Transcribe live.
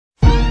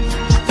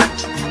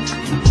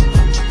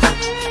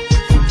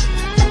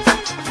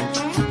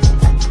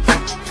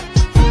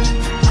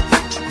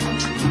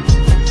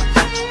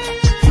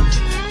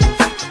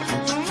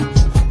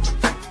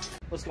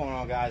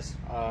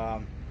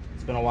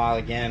been a while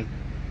again.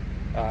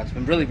 It's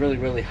been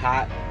really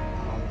hot,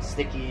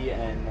 sticky,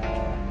 and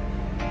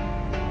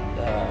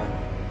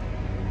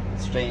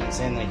staying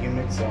insanely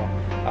humid, so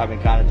I've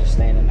been kind of just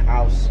staying in the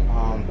house.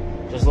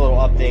 Just a little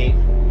update.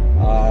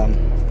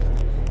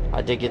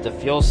 I did get the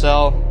fuel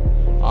cell.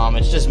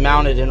 It's just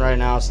mounted in right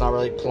now. It's not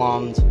really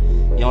plumbed.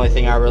 The only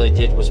thing I really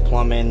did was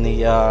plumb in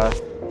the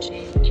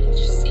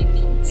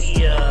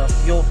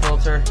fuel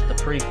filter, the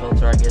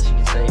pre-filter, I guess you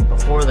could say,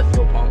 before the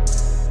fuel pump.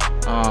 It's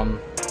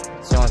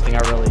the only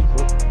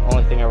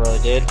thing I really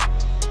did,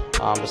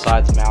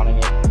 besides mounting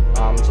it.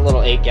 It's a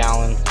little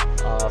 8-gallon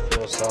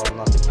fuel cell,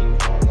 nothing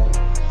huge or anything.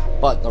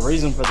 But the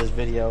reason for this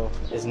video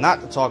is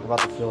not to talk about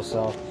the fuel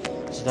cell,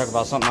 it's to talk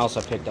about something else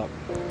I picked up.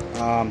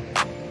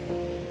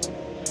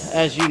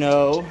 As you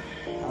know,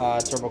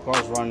 turbo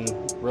cars run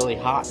really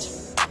hot.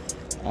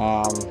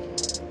 I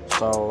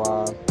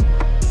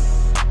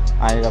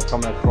ended up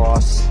coming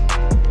across,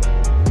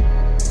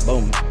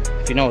 boom,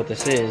 if you know what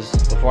this is,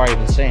 before I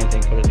even say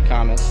anything, put it in the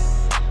comments,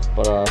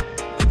 but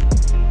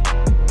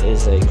it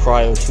is a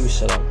Cry02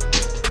 setup,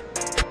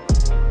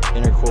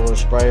 intercooler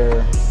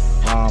sprayer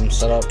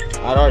setup.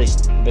 I'd already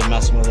been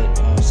messing with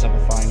it,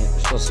 simplifying it,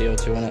 still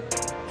CO2 in it.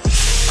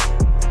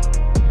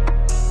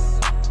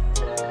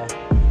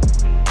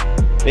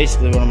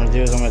 Basically what I'm going to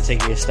do is I'm going to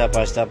take you step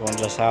by step on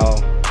just how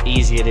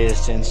easy it is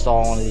to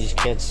install one of these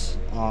kits.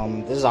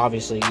 This is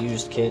obviously a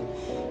used kit.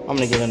 I'm going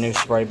to get a new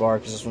spray bar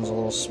because this one's a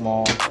little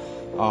small.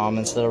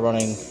 Instead of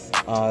running,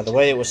 the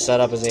way it was set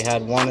up is they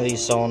had one of these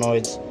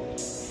solenoids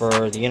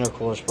for the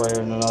intercooler sprayer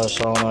and another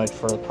solenoid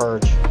for the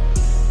purge.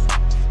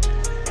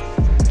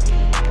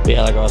 But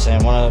yeah, like I was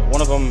saying,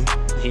 one of them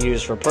he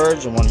used for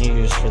purge and one he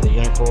used for the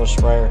intercooler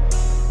sprayer.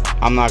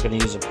 I'm not going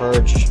to use a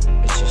purge.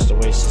 It's just a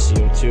waste of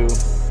CO2.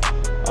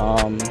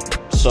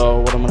 So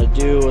what I'm going to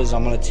do is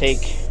I'm going to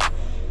take,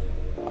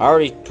 I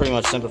already pretty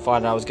much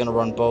simplified it. I was going to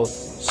run both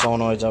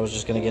solenoids. I was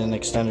just going to get an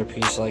extender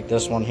piece like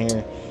this one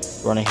here,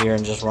 run it here,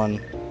 and just run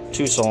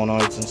 2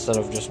 solenoids instead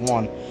of just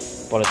one.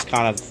 But it's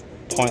kind of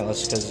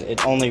pointless because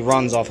it only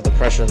runs off of the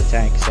pressure of the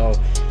tank. So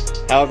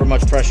however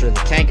much pressure the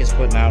tank is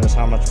putting out is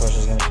how much pressure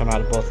is going to come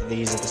out of both of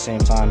these at the same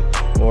time,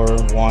 or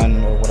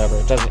one, or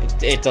whatever.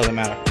 It doesn't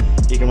matter.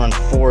 You can run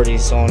 4 of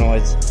these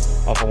solenoids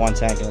off of one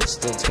tank and it's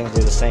going to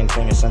do the same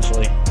thing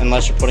essentially,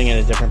 unless you're putting it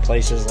in different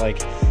places. Like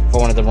if I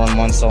wanted to run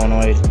one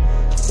solenoid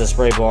to the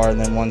spray bar and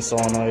then one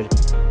solenoid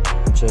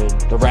to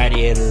the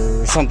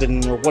radiator or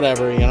something or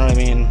whatever, you know what I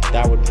mean,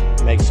 that would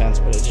make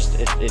sense, but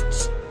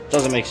it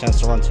doesn't make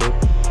sense to run 2.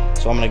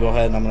 So I'm going to go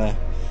ahead and I'm going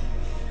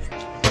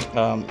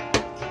to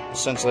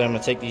essentially I'm going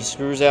to take these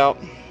screws out,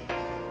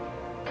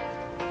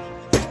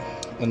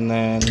 and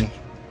then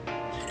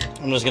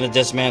I'm just going to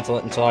dismantle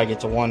it until I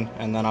get to 1,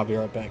 and then I'll be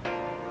right back.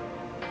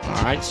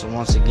 Alright, so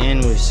once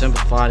again, we've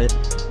simplified it.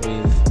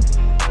 We've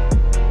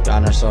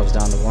gotten ourselves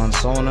down to 1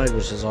 solenoid,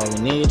 which is all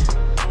we need.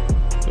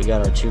 We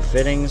got our 2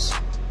 fittings,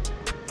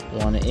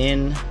 1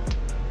 in,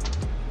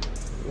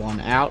 1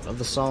 out of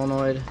the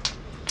solenoid.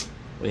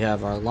 We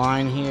have our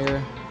line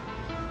here.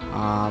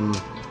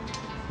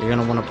 You're going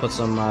to want to put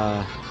some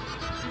of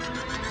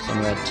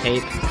that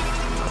tape, I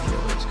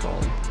forget what it's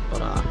called,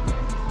 but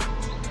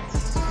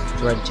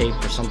thread tape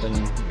or something.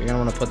 You're going to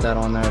want to put that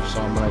on there, so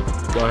I'm going to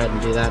go ahead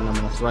and do that, and I'm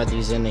going to thread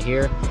these into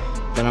here.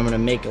 Then I'm going to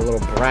make a little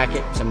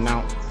bracket to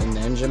mount in the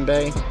engine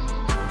bay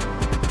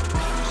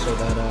so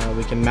that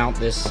we can mount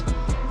this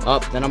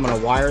up. Then I'm going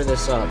to wire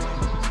this up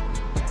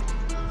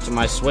to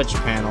my switch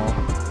panel.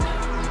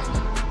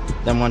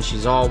 Then once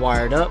she's all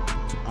wired up,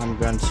 I'm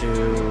going to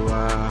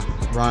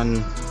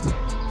run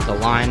the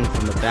line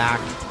from the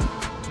back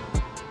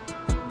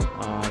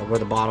where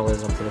the bottle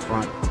is up to the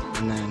front,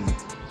 and then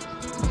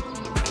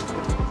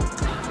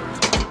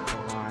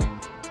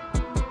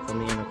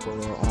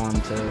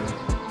onto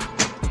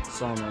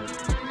solenoid.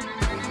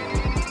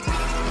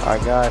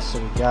 Alright guys, so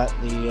we got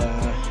the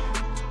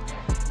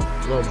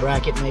little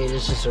bracket made.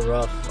 It's just a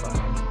rough,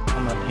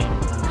 I'm gonna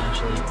paint it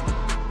eventually.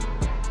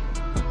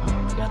 I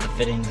got the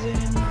fittings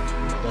in,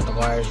 got the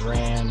wires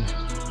ran,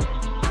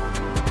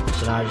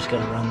 so now I just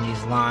gotta run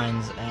these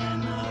lines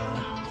and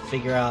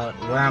figure out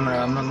where I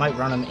might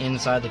run them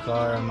inside the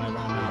car, I might run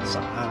them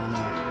outside, I don't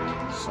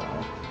know. So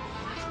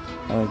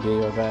let me be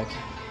right back.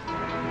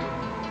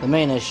 The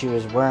main issue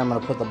is where I'm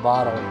going to put the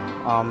bottle.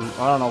 I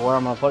don't know where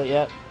I'm going to put it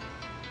yet.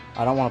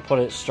 I don't want to put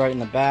it straight in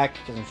the back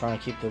because I'm trying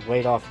to keep the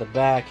weight off the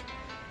back.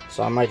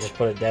 So I might just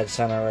put it dead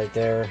center right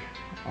there.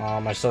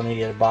 I still need to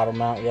get a bottle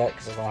mount yet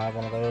because I don't have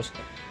one of those.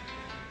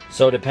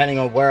 So depending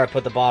on where I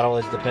put the bottle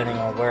is depending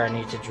on where I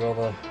need to drill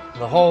the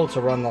hole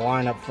to run the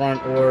line up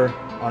front or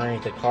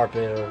underneath the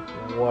carpet or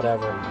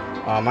whatever.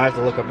 I have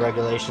to look up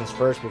regulations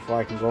first before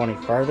I can go any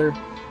further.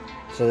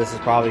 So this is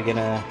probably going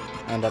to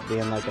end up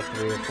being like a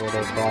 3 or 4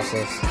 day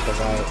process because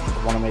I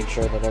want to make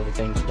sure that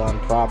everything's done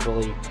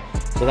properly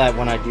so that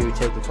when I do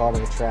take the car to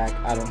the track,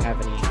 I don't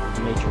have any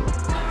major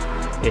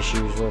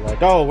issues where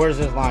like, oh, where's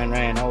this line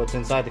ran? Oh, it's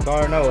inside the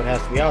car? No, it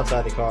has to be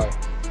outside the car.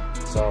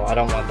 So I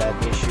don't want that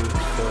issue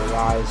to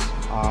arise.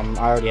 I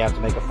already have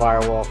to make a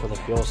firewall for the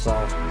fuel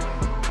cell.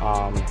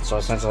 So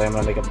essentially I'm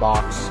going to make a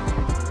box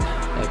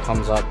that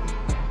comes up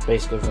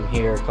basically from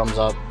here, comes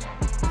up,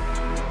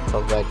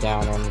 goes back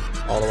down and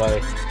all the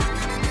way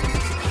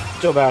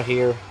to about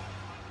here,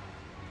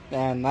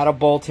 and that'll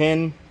bolt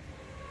in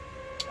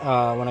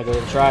when I go to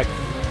the track,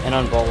 and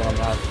unbolt when I'm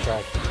not at the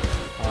track.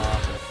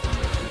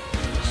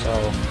 So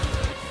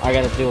I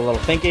got to do a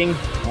little thinking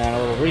and a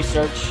little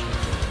research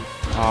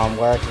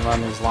where I can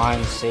run these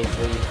lines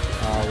safely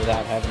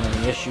without having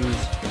any issues.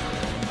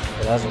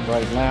 But as of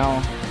right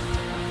now,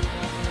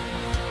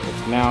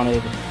 it's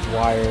mounted,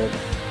 wired.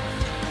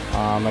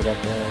 I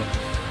got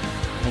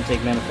the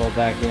intake manifold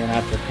back in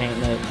after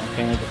painting it. I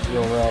painted the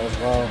fuel rail as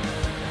well.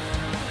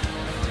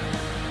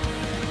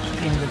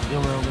 Painted the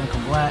fuel rail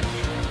Lincoln black.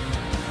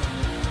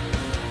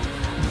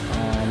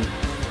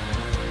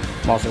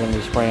 I'm also going to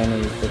be spraying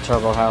the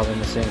turbo housing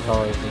the same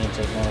color as the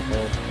intake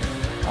manifold.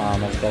 I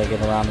just got to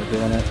get around to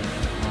doing it.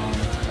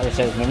 Like I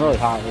said, it's been really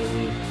hot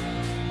lately,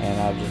 and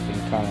I've just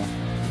been kind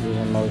of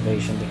losing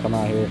motivation to come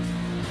out here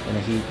in the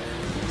heat.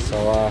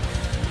 So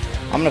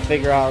I'm going to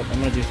figure out, I'm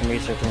going to do some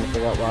research, I'm going to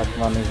figure out where I can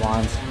run these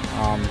lines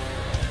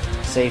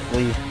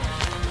safely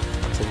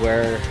to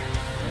where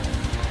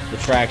the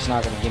track's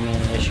not going to give me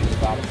any issues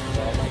about it, because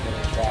I don't want to get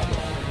on the track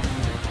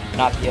and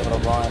not be able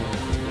to run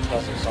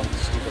because of something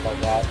stupid like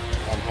that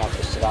and have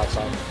to sit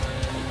outside and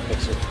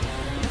fix it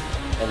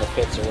in the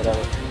pits or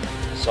whatever.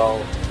 So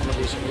I'm going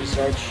to do some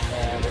research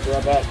and we'll be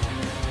right back.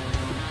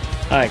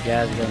 Alright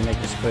guys, I gotta make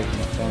this quick,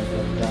 my phone's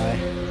gonna die.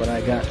 But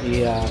I got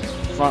the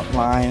front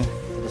line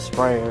for the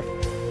sprayer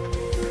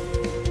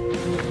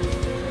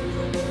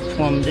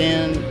plumbed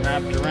in,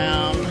 wrapped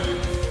around.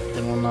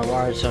 Then where my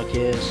wire tuck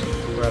is,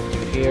 rub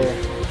through here,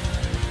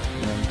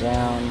 and then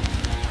down.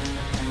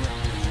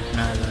 And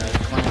I have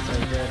a clamp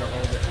right there to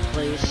hold it in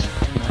place.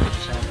 And I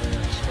just have the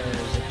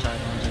sprayer zip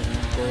tied onto the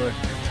intercooler.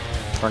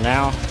 For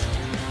now,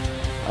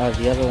 I have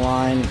the other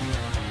line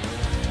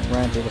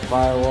ran through the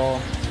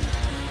firewall.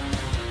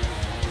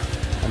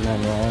 And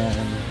then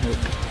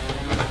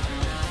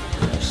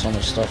there's so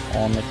much stuff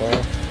on the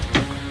car.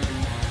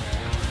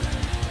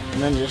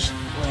 And then just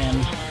ran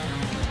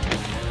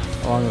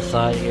along the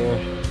side here,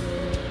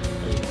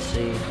 as you can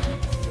see.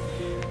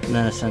 And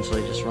then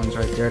essentially just runs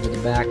right there to the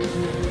back.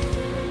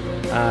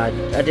 I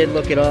did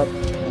look it up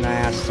and I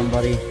asked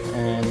somebody,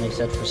 and they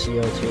said for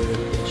CO2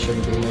 it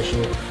shouldn't be an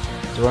issue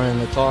to run it in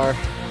the car.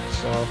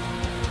 So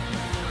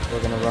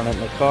we're gonna run it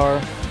in the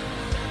car.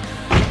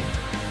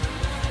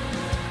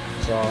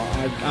 So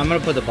I'm going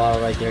to put the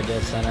bottle right there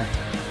dead center.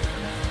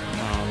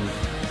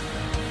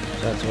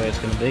 So that's the way it's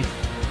going to be.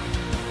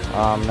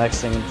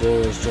 Next thing to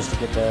do is just to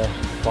get the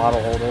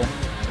bottle holder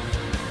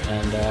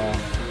and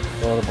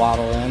throw the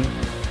bottle in.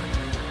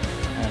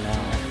 And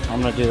I'm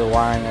going to do the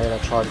wiring. I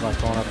got to charge my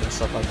phone up and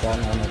stuff like that,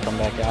 and I'm going to come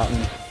back out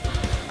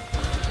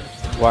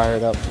and wire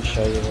it up and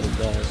show you what it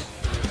does.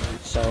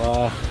 So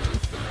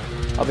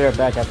I'll be right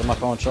back after my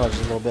phone charges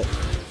a little bit.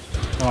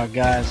 Alright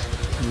guys,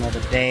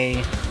 another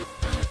day.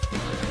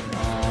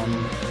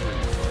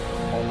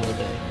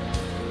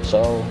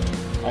 So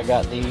I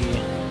got the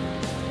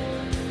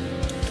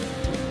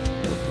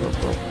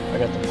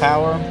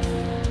power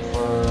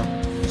for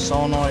the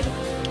solenoid,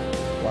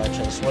 wire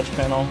to the switch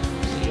panel,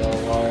 the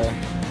yellow wire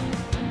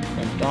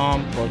and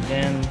on, plugged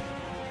in.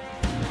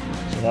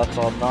 So that's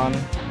all done.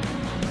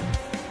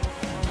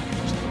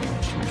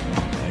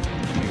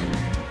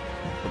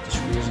 Put the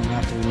screws in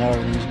after we know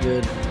everything's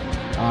good.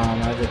 I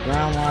have the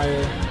ground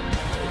wire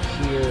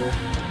here.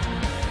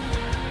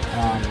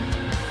 I'm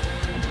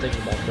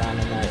thinking about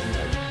grounding that in the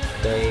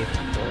bay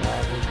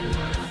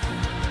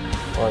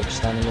or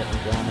extending it and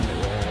grounding it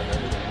wherever.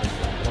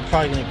 But I'm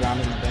probably going to ground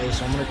it in the bay,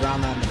 so I'm going to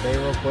ground that in the bay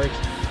real quick,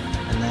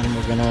 and then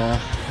we're going to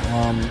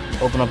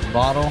open up the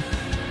bottle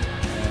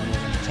and we're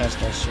going to test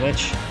our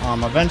switch.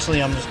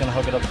 Eventually I'm just going to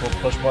hook it up to a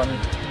push button.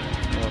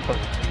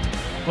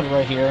 Put it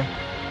right here.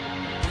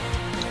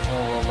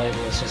 We'll label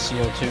this as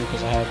CO2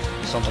 because I have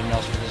something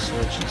else for this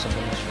switch and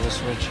something else for this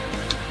switch.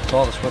 So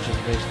all the switches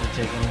are basically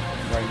taken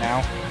right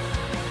now.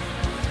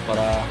 But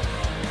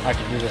I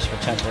could do this for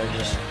temporary,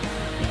 just,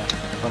 you know,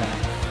 for now.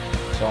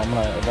 So I'm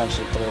gonna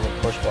eventually put a little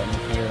push button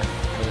here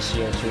for the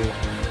CO2.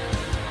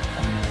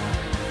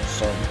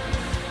 So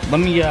let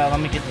me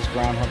get this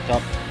ground hooked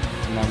up,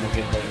 and then we'll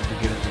give it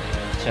a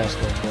test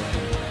real quick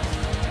and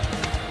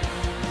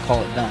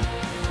call it done. So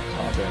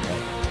I'll be right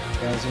back.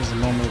 Guys, here's the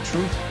moment of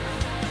truth.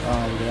 We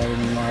got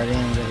everything wired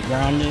in, we got the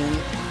ground in.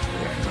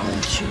 We're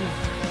going to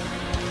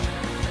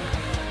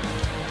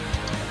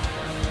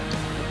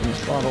open the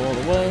throttle all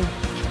the way.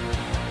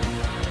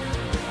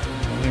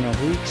 No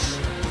leaks.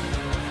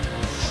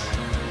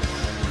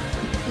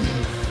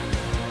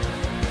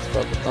 Let's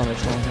start the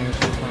thunderstorm here.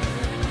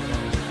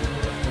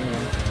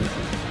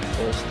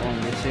 Before the storm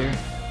gets here.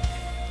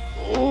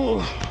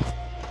 Oh.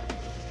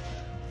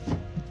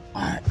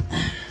 Alright.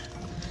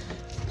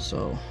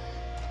 So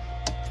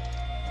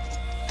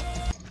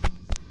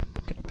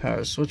get the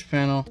power switch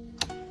panel.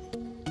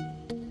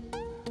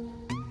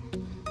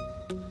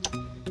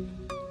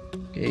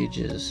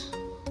 Gauges.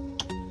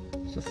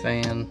 It's a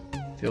fan,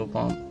 fuel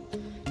pump.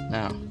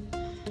 Now,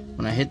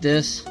 when I hit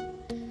this,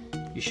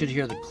 you should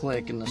hear the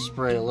click and the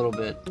spray a little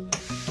bit.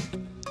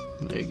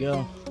 There you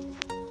go.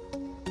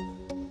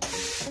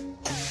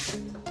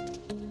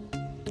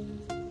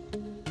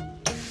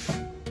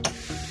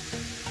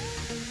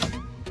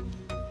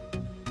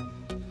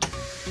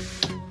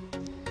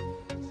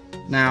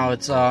 Now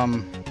it's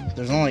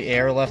there's only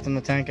air left in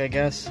the tank, I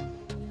guess.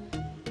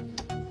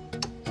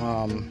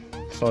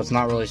 So it's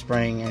not really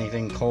spraying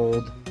anything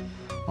cold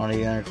on the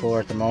intercooler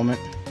at the moment,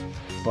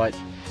 but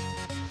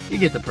you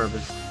get the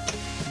purpose.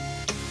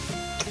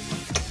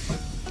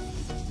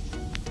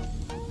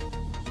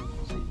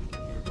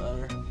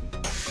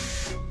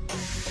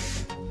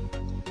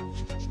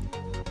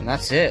 And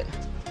that's it.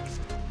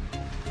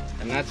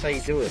 And that's how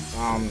you do it.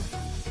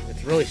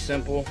 It's really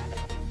simple.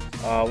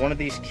 One of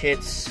these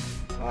kits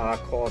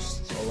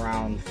costs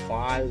around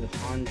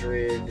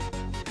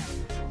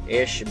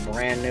 $500-ish,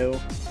 brand new.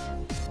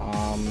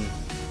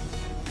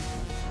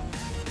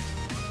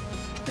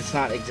 It's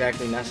not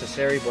exactly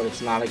necessary, but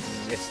it's not a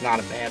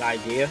bad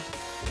idea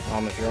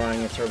if you're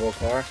running a turbo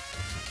car.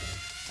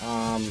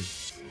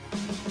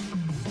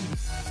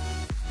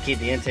 Keep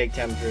the intake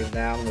temperatures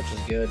down, which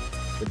is good.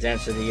 The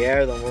denser the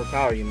air, the more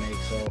power you make.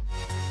 So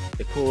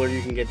the cooler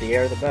you can get the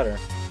air, the better.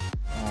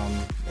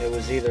 It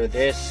was either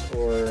this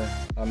or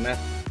a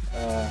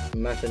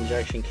meth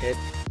injection kit,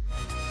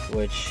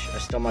 which I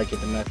still might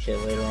get the meth kit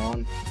later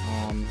on,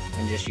 and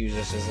just use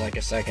this as like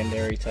a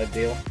secondary type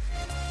deal.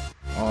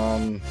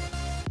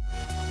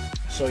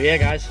 So yeah,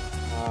 guys,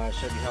 I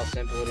showed you how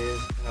simple it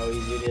is, how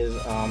easy it is.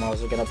 I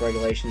was looking up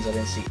regulations. I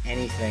didn't see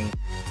anything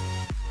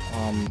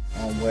on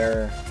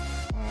where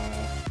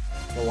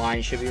the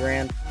line should be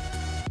ran.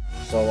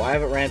 So I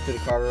haven't ran through the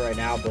carburetor right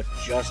now, but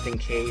just in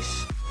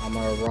case, I'm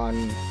gonna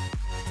run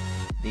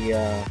the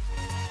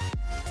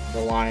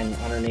line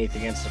underneath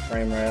against the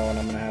frame rail, and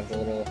I'm gonna have the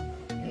little,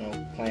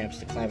 clamps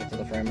to clamp it to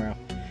the frame rail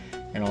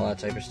and all that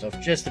type of stuff,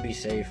 just to be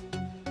safe.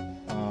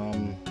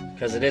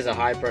 Because it is a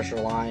high pressure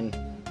line,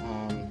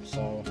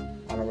 so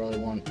I don't really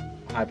want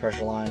a high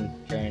pressure line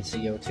carrying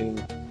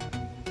CO2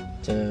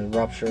 to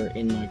rupture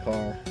in my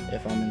car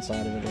if I'm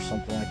inside of it or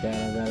something like that.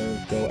 I'd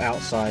rather go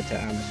outside to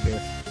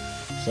atmosphere.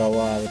 So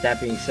with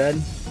that being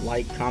said,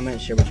 like,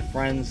 comment, share with your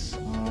friends.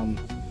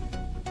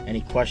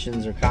 Any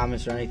questions or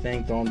comments or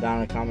anything, throw them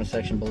down in the comment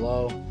section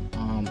below.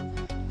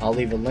 I'll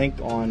leave a link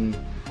on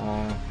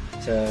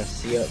to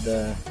see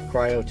the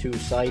Cry02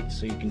 site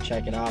so you can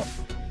check it out,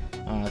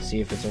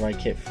 see if it's the right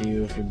kit for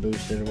you, if you're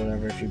boosted or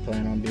whatever, if you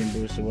plan on being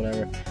boosted,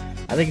 whatever.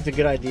 I think it's a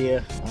good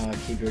idea.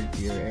 Keep your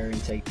air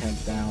intake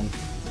temp down,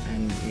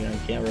 and you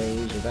can't really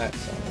lose with that.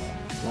 So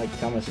like,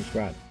 comment,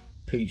 subscribe.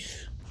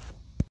 Peace.